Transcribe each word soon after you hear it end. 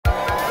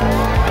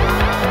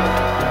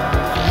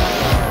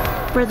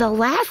For the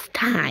last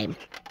time,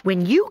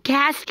 when you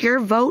cast your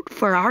vote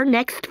for our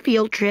next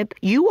field trip,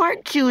 you are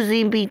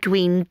choosing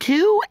between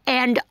two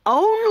and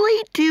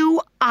only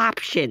two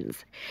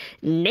options: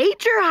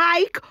 nature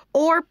hike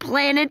or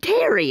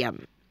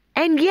planetarium.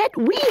 And yet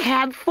we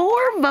have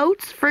 4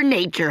 votes for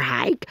nature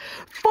hike,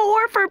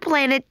 4 for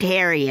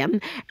planetarium,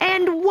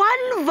 and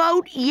 1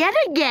 vote yet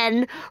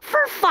again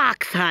for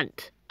fox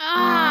hunt.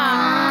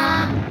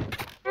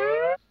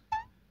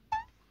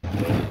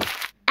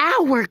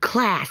 Our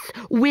class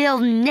will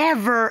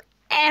never,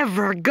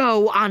 ever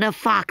go on a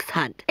fox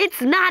hunt.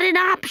 It's not an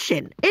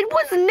option. It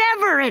was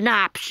never an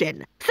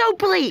option. So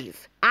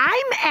please,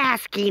 I'm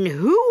asking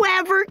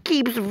whoever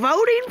keeps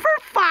voting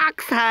for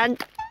fox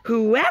hunt,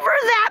 whoever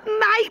that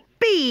might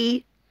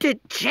be, to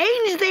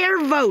change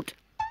their vote.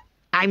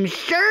 I'm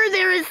sure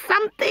there is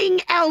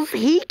something else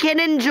he can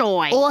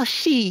enjoy. Or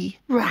she.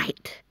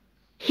 Right.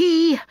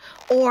 He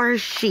or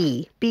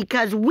she,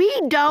 because we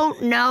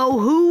don't know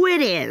who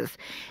it is.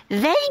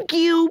 Thank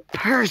you,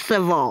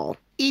 Percival.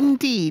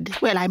 Indeed.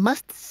 Well, I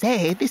must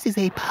say, this is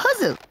a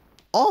puzzle.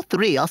 All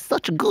 3 are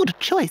such good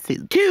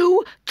choices.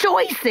 2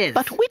 choices.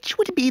 But which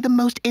would be the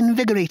most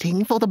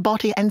invigorating for the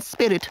body and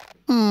spirit?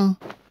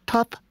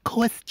 Tough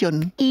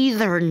question.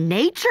 Either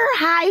nature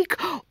hike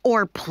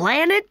or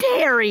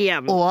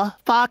planetarium. Or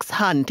fox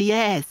hunt,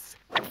 yes.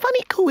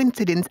 Funny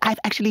coincidence, I've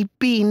actually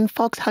been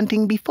fox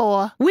hunting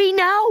before. We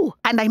know.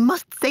 And I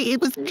must say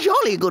it was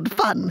jolly good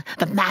fun.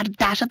 The mad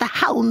dash of the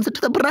hounds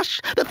into the brush,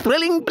 the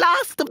thrilling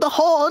blast of the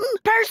horn.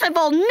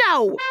 Percival,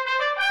 no!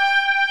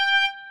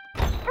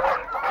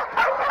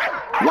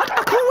 What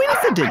a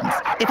coincidence!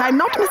 If I'm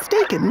not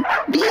mistaken,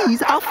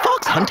 these are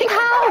fox hunting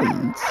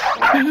hounds.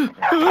 I'm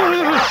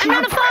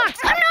not a fox!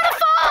 I'm not a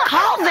fox!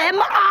 Call them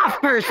off,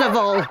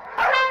 Percival.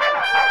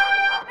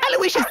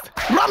 Aloysius,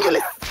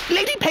 Romulus,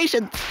 Lady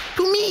Patience,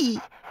 to me.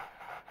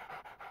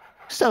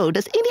 So,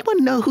 does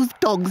anyone know whose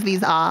dogs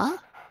these are?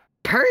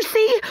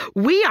 Percy,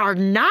 we are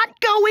not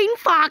going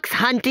fox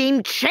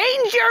hunting.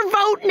 Change your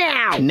vote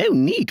now. No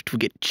need to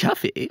get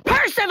chuffy.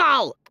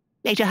 Percival!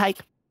 Nature hike.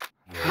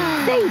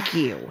 Thank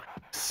you.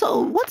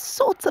 So, what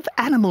sorts of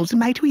animals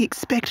might we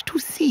expect to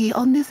see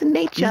on this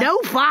nature? No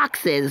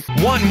foxes.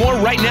 Want more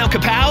right now,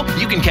 Kapow?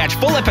 You can catch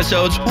full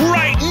episodes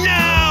right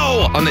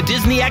now on the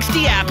Disney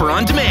XD app or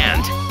on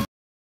demand.